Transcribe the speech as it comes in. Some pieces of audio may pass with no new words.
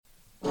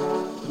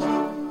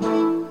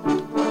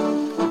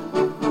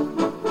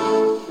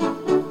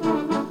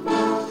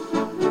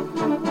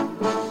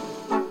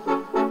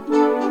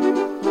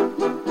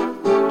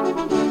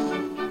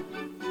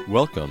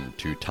Welcome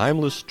to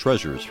Timeless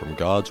Treasures from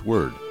God's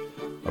Word,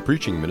 a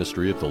preaching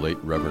ministry of the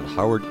late Reverend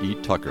Howard E.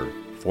 Tucker,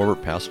 former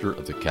pastor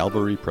of the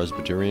Calvary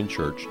Presbyterian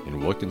Church in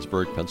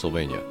Wilkinsburg,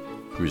 Pennsylvania,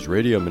 whose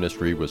radio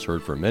ministry was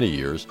heard for many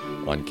years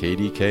on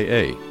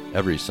KDKA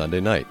every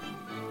Sunday night.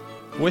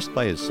 Voiced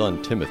by his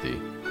son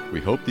Timothy,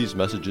 we hope these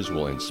messages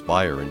will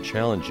inspire and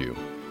challenge you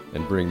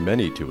and bring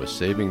many to a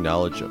saving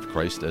knowledge of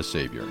Christ as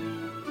Savior.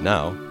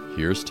 Now,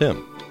 here's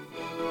Tim.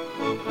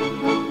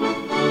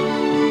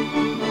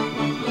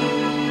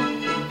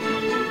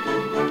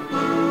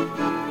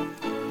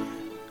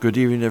 Good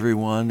evening,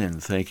 everyone,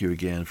 and thank you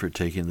again for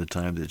taking the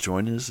time to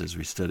join us as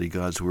we study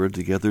God's Word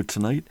together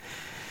tonight.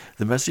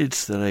 The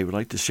message that I would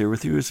like to share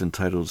with you is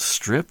entitled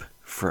Strip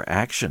for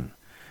Action.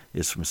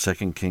 It's from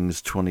 2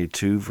 Kings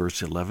 22,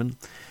 verse 11.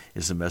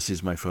 It's a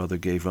message my father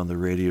gave on the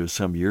radio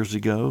some years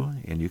ago,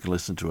 and you can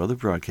listen to other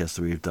broadcasts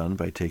that we've done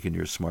by taking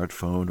your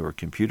smartphone or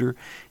computer.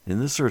 In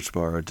the search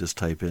bar, just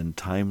type in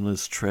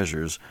Timeless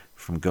Treasures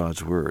from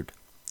God's Word.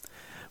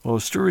 Well,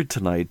 the story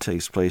tonight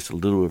takes place a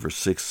little over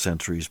 6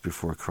 centuries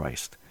before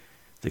Christ.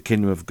 The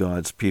kingdom of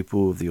God's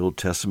people of the Old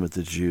Testament,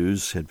 the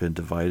Jews, had been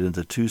divided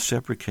into 2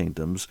 separate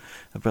kingdoms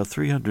about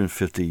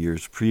 350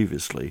 years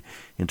previously,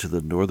 into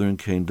the northern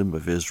kingdom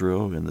of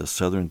Israel and the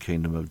southern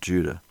kingdom of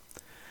Judah.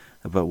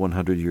 About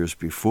 100 years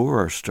before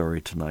our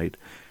story tonight,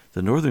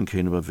 the northern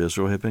kingdom of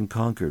Israel had been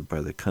conquered by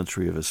the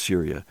country of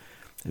Assyria,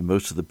 and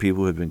most of the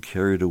people had been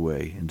carried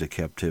away into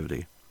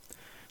captivity.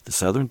 The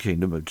southern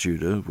kingdom of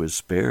Judah was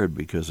spared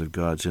because of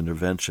God's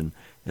intervention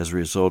as a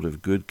result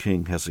of good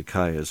King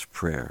Hezekiah's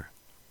prayer.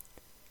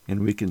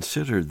 And we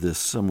considered this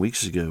some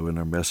weeks ago in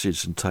our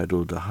message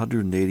entitled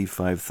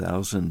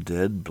 185,000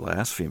 Dead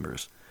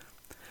Blasphemers.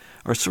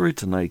 Our story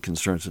tonight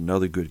concerns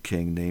another good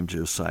king named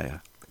Josiah.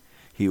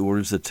 He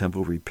orders the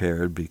temple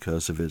repaired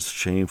because of its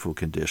shameful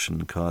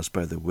condition caused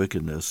by the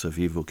wickedness of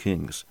evil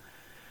kings.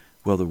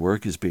 While the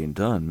work is being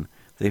done,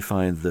 they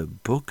find the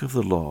book of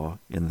the law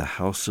in the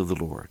house of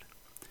the Lord.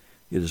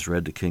 It is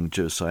read to King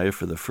Josiah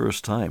for the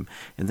first time,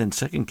 and then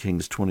 2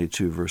 Kings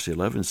 22, verse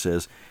 11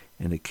 says,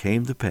 "And it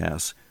came to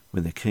pass,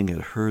 when the king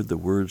had heard the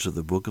words of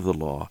the book of the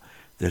law,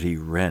 that he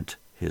rent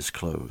his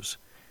clothes."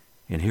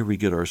 And here we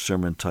get our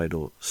sermon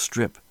title,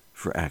 Strip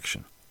for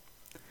Action.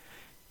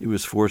 It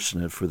was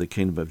fortunate for the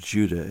kingdom of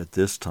Judah at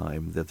this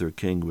time that their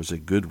king was a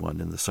good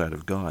one in the sight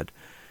of God.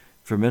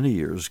 For many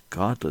years,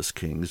 godless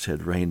kings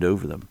had reigned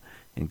over them,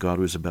 and God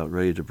was about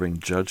ready to bring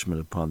judgment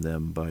upon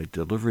them by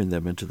delivering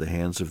them into the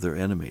hands of their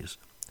enemies.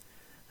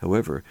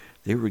 However,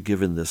 they were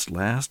given this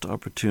last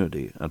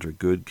opportunity under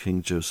good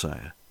King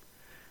Josiah.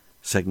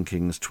 2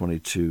 Kings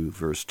 22,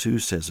 verse 2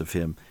 says of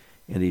him,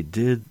 "And he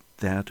did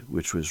that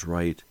which was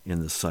right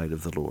in the sight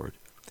of the Lord,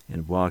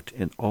 and walked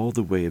in all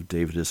the way of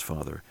David his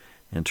father,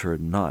 and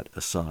turned not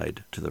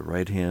aside to the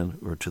right hand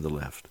or to the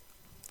left."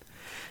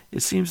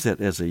 It seems that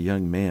as a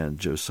young man,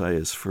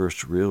 Josiah's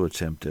first real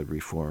attempt at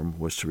reform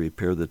was to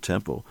repair the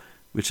temple,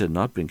 which had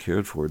not been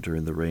cared for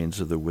during the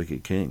reigns of the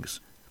wicked kings.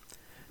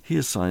 He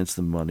assigns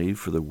the money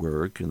for the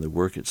work and the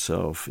work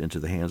itself into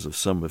the hands of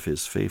some of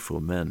his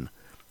faithful men.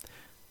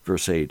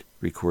 Verse 8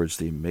 records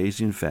the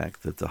amazing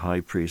fact that the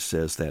high priest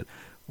says that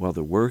while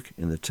the work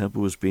in the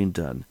temple was being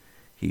done,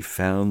 he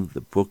found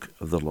the book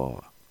of the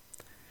law.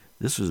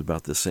 This was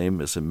about the same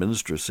as a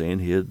minister saying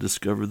he had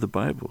discovered the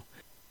Bible,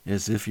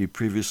 as if he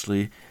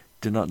previously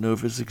did not know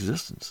of its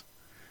existence.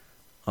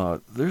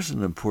 There's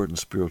an important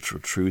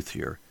spiritual truth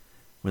here.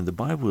 When the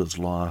Bible is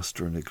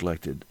lost or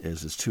neglected,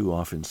 as is too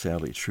often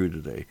sadly true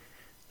today,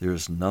 there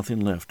is nothing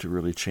left to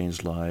really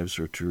change lives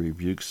or to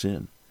rebuke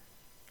sin.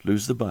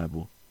 Lose the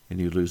Bible, and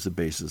you lose the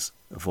basis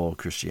of all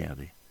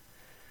Christianity.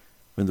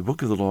 When the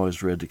book of the law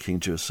is read to King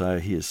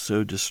Josiah, he is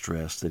so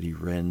distressed that he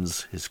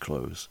rends his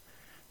clothes.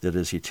 That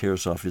is, he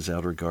tears off his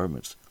outer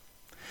garments.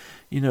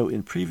 You know,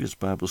 in previous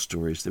Bible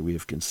stories that we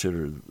have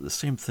considered, the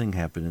same thing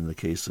happened in the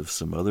case of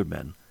some other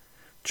men.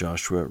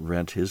 Joshua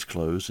rent his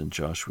clothes in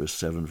Joshua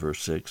 7,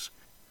 verse 6.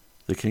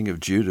 The king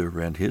of Judah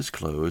rent his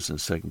clothes in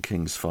 2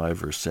 Kings 5,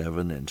 verse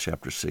 7 and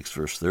chapter 6,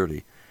 verse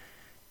 30.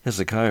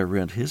 Hezekiah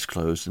rent his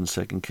clothes in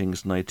 2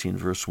 Kings 19,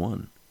 verse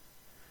 1.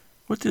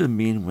 What did it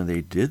mean when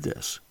they did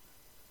this?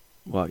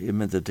 Well, it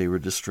meant that they were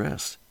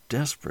distressed,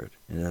 desperate,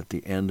 and at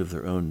the end of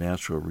their own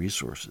natural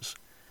resources.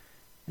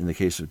 In the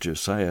case of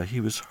Josiah, he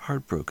was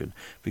heartbroken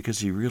because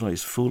he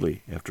realized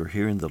fully, after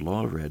hearing the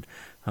law read,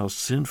 how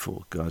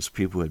sinful God's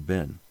people had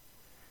been.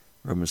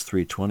 Romans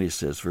 3:20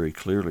 says very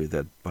clearly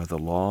that by the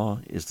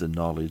law is the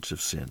knowledge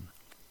of sin.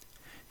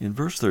 In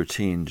verse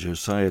 13,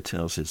 Josiah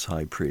tells his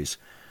high priest,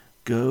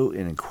 "Go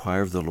and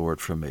inquire of the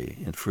Lord for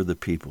me, and for the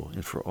people,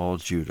 and for all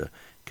Judah,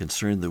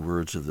 concerning the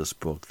words of this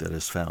book that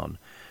is found.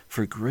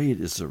 For great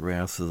is the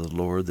wrath of the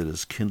Lord that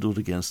is kindled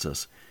against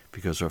us,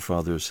 because our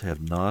fathers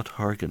have not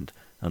hearkened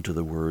unto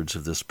the words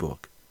of this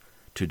book,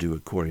 to do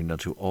according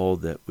unto all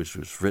that which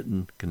was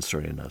written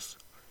concerning us."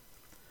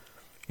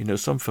 You know,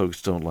 some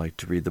folks don't like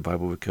to read the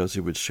Bible because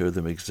it would show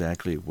them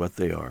exactly what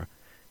they are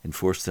and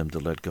force them to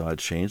let God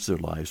change their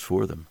lives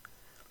for them.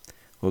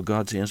 Well,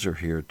 God's answer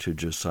here to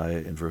Josiah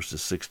in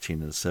verses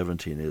 16 and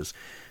 17 is,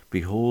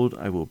 Behold,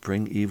 I will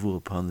bring evil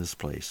upon this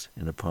place,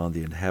 and upon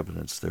the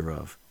inhabitants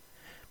thereof,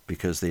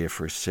 because they have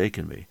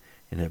forsaken me,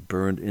 and have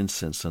burned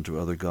incense unto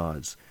other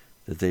gods,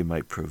 that they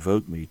might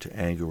provoke me to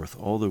anger with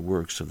all the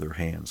works of their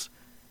hands.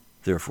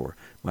 Therefore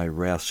my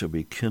wrath shall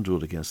be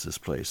kindled against this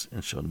place,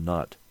 and shall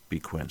not be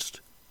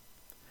quenched.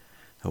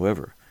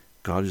 However,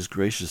 God is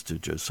gracious to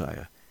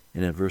Josiah,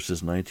 and in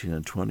verses 19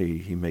 and 20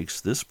 he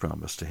makes this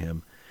promise to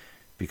him: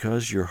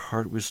 Because your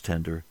heart was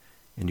tender,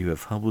 and you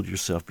have humbled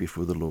yourself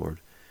before the Lord,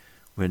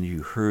 when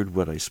you heard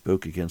what I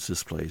spoke against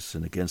this place,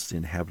 and against the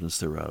inhabitants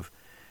thereof,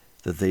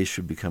 that they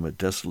should become a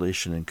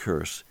desolation and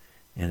curse,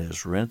 and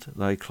has rent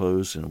thy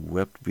clothes and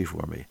wept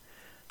before me.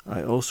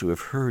 I also have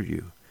heard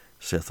you,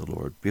 saith the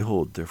Lord.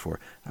 Behold, therefore,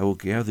 I will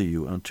gather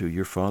you unto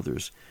your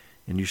fathers,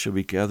 and you shall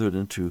be gathered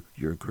into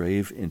your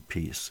grave in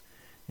peace,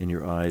 and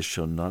your eyes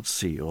shall not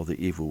see all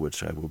the evil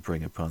which I will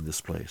bring upon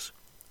this place.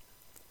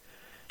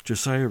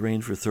 Josiah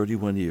reigned for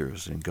 31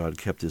 years, and God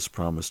kept his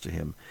promise to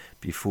him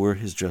before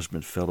his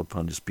judgment fell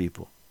upon his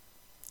people.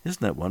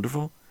 Isn't that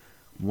wonderful?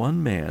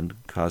 One man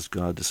caused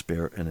God to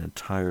spare an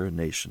entire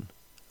nation.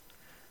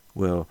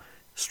 Well,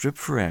 stripped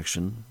for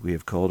action, we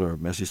have called our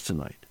message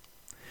tonight.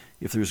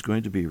 If there's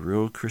going to be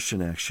real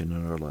Christian action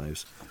in our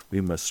lives,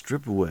 we must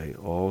strip away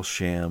all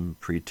sham,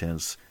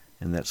 pretense,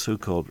 and that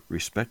so-called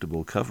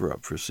respectable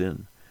cover-up for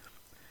sin.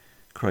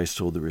 Christ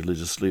told the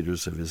religious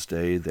leaders of his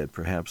day that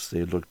perhaps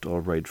they looked all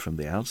right from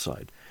the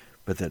outside,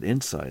 but that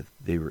inside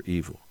they were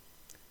evil.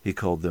 He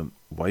called them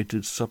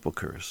whited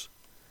sepulchres.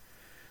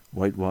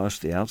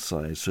 Whitewashed the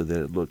outside so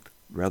that it looked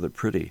rather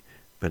pretty,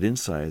 but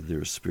inside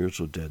there is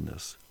spiritual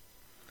deadness.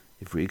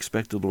 If we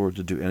expect the Lord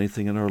to do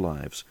anything in our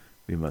lives,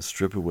 we must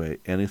strip away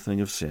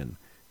anything of sin,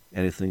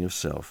 anything of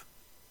self,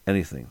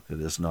 anything that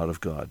is not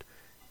of God,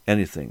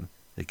 anything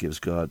that gives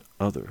God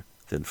other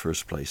than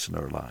first place in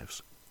our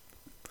lives.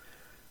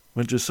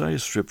 When Josiah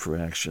stripped for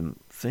action,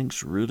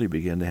 things really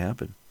began to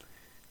happen.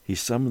 He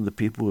summoned the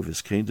people of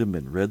his kingdom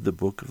and read the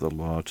book of the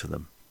law to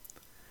them.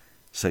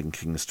 2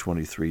 Kings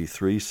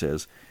 23:3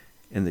 says,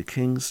 And the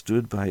king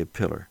stood by a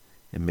pillar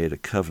and made a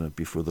covenant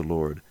before the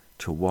Lord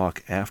to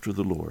walk after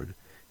the Lord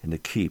and to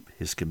keep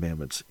his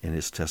commandments and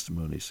his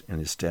testimonies and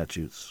his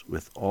statutes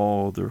with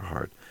all their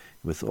heart,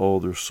 with all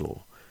their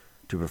soul,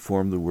 to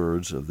perform the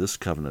words of this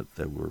covenant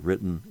that were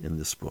written in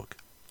this book.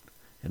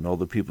 And all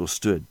the people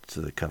stood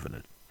to the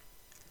covenant.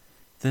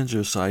 Then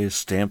Josiah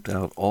stamped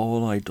out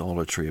all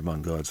idolatry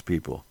among God's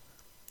people.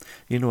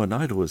 You know, an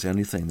idol is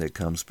anything that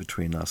comes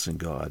between us and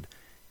God,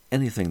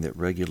 anything that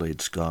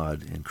regulates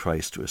God and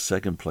Christ to a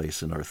second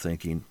place in our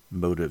thinking,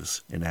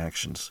 motives, and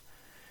actions.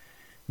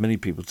 Many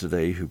people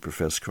today who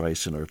profess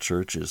Christ in our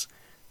churches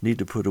need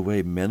to put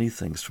away many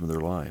things from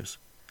their lives.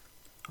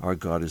 Our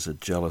God is a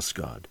jealous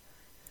God.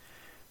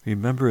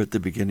 Remember at the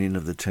beginning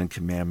of the Ten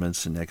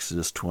Commandments in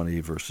Exodus 20,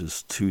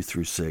 verses 2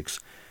 through 6,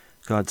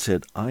 God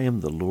said, I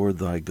am the Lord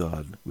thy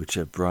God, which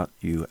have brought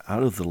you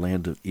out of the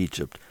land of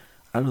Egypt,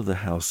 out of the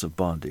house of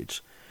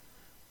bondage.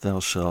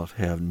 Thou shalt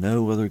have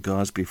no other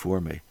gods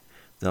before me.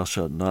 Thou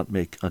shalt not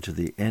make unto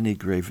thee any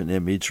graven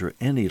image or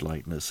any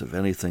likeness of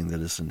anything that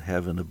is in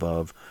heaven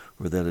above,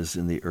 or that is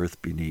in the earth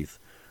beneath,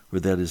 or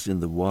that is in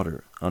the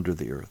water under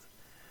the earth.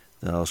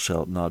 Thou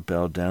shalt not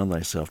bow down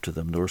thyself to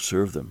them, nor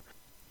serve them.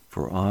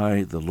 For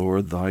I, the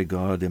Lord thy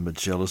God, am a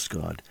jealous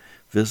God,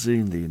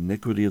 visiting the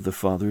iniquity of the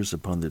fathers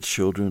upon the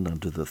children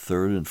unto the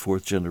third and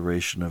fourth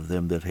generation of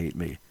them that hate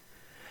me,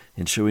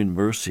 and showing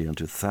mercy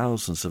unto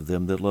thousands of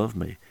them that love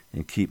me,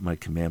 and keep my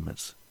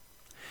commandments.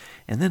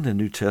 And then in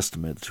the New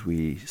Testament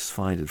we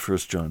find in 1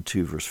 John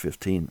 2, verse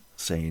 15,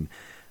 saying,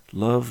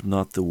 Love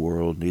not the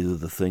world, neither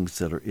the things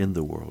that are in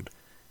the world.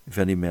 If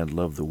any man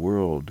love the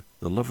world,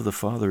 the love of the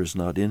Father is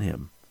not in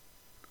him.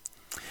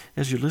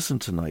 As you listen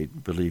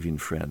tonight, believing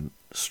friend,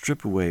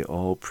 strip away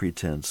all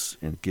pretense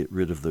and get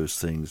rid of those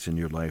things in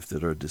your life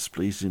that are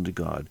displeasing to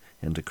God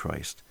and to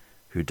Christ,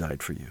 who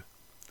died for you.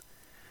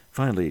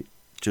 Finally,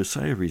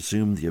 Josiah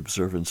resumed the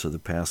observance of the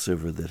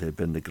Passover that had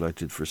been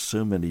neglected for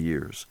so many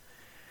years.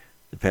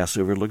 The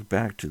Passover looked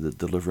back to the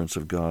deliverance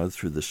of God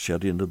through the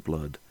shedding of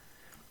blood.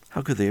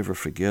 How could they ever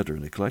forget or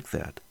neglect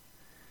that?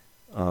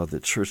 The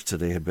church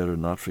today had better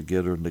not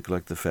forget or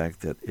neglect the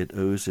fact that it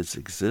owes its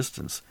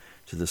existence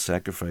to the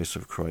sacrifice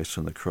of Christ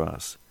on the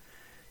cross.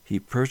 He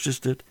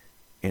purchased it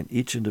and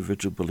each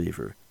individual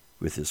believer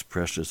with his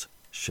precious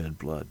shed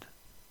blood.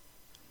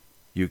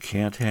 You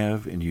can't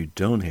have and you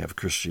don't have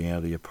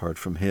Christianity apart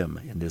from him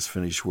and his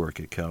finished work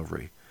at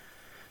Calvary.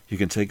 You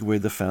can take away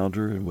the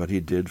founder and what he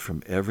did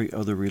from every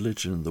other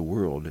religion in the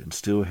world and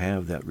still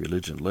have that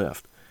religion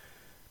left.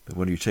 But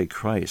when you take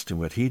Christ and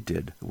what he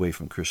did away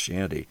from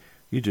Christianity,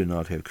 you do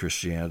not have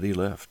Christianity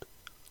left.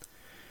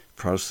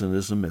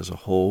 Protestantism as a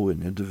whole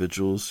and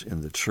individuals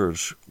in the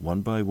church,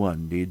 one by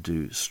one, need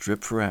to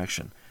strip for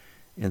action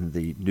in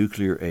the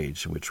nuclear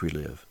age in which we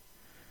live.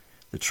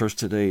 The church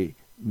today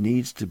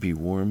needs to be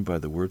warmed by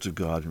the words of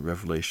God in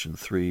Revelation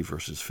 3,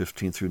 verses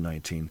 15 through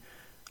 19.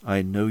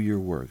 I know your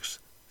works,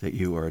 that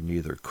you are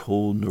neither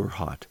cold nor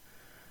hot.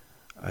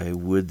 I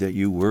would that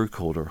you were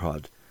cold or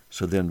hot.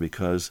 So then,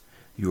 because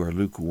You are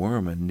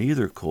lukewarm and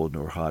neither cold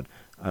nor hot.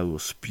 I will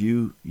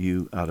spew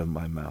you out of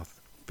my mouth.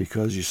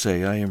 Because you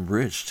say, I am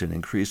rich and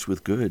increased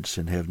with goods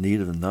and have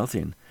need of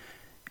nothing,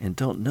 and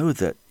don't know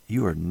that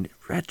you are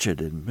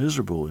wretched and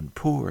miserable and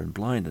poor and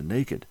blind and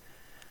naked.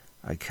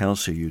 I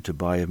counsel you to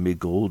buy of me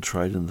gold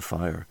tried in the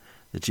fire,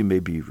 that you may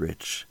be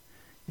rich,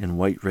 and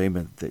white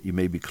raiment that you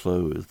may be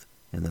clothed,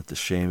 and that the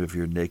shame of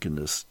your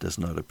nakedness does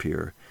not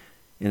appear,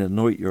 and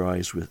anoint your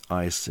eyes with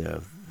eye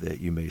salve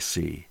that you may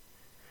see.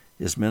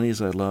 As many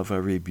as I love I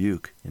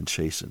rebuke and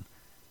chasten.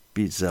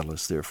 Be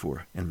zealous,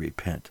 therefore, and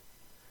repent.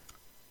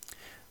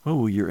 What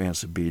will your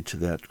answer be to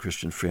that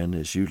Christian friend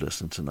as you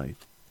listen tonight?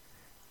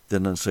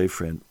 Then, unsaved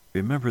friend,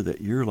 remember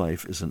that your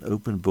life is an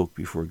open book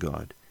before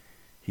God.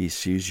 He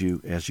sees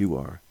you as you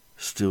are,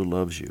 still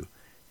loves you,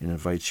 and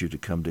invites you to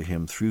come to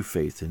him through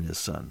faith in his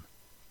Son.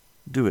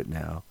 Do it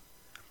now.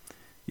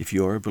 If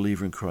you are a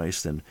believer in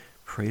Christ, then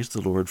praise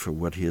the Lord for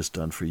what he has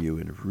done for you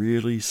and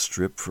really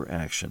strip for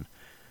action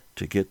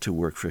to get to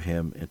work for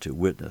him and to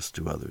witness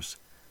to others,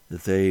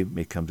 that they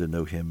may come to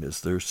know him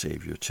as their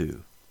Savior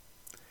too.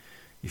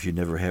 If you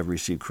never have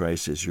received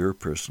Christ as your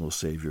personal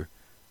Savior,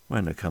 why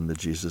not come to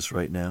Jesus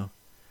right now?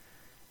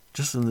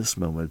 Just in this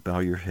moment, bow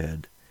your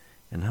head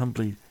and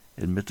humbly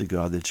admit to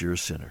God that you're a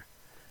sinner,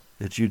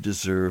 that you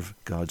deserve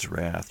God's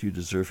wrath, you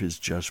deserve his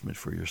judgment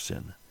for your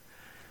sin.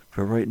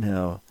 But right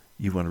now,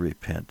 you want to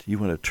repent. You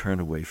want to turn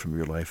away from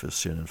your life of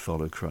sin and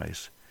follow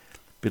Christ,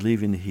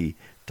 believing he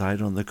died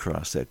on the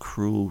cross, that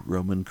cruel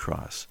Roman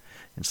cross,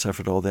 and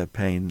suffered all that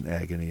pain and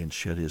agony and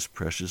shed his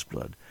precious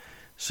blood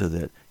so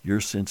that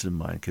your sins and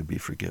mine could be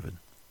forgiven.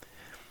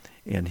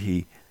 And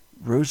he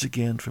rose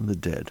again from the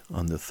dead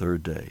on the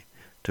third day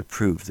to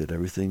prove that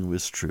everything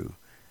was true.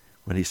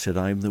 When he said,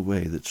 I am the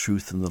way, the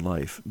truth, and the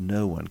life,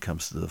 no one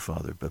comes to the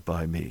Father but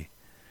by me.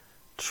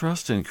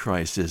 Trust in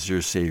Christ as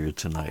your Savior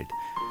tonight.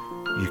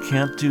 You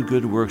can't do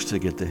good works to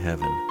get to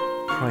heaven.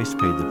 Christ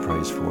paid the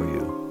price for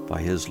you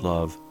by his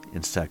love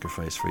and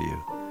sacrifice for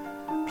you.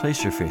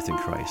 Place your faith in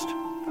Christ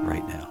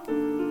right now.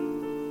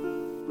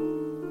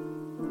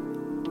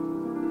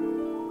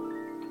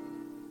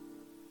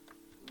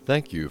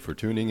 Thank you for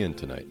tuning in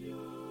tonight.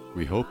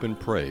 We hope and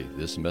pray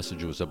this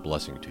message was a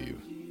blessing to you.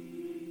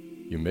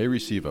 You may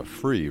receive a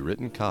free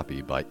written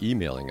copy by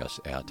emailing us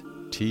at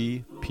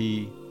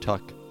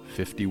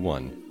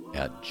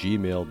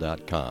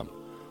tptuck51@gmail.com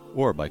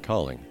or by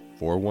calling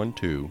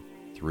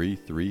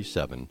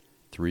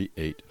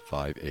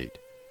 412-337-3858.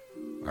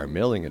 Our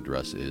mailing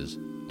address is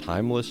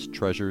Timeless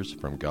Treasures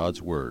from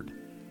God's Word,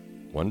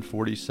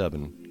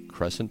 147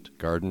 Crescent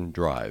Garden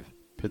Drive,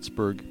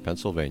 Pittsburgh,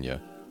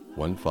 Pennsylvania,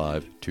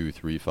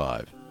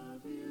 15235.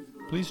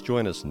 Please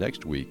join us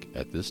next week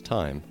at this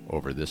time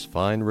over this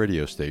fine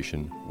radio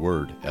station,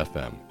 Word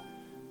FM.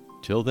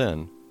 Till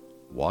then,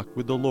 walk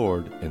with the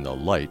Lord in the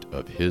light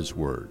of his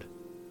Word.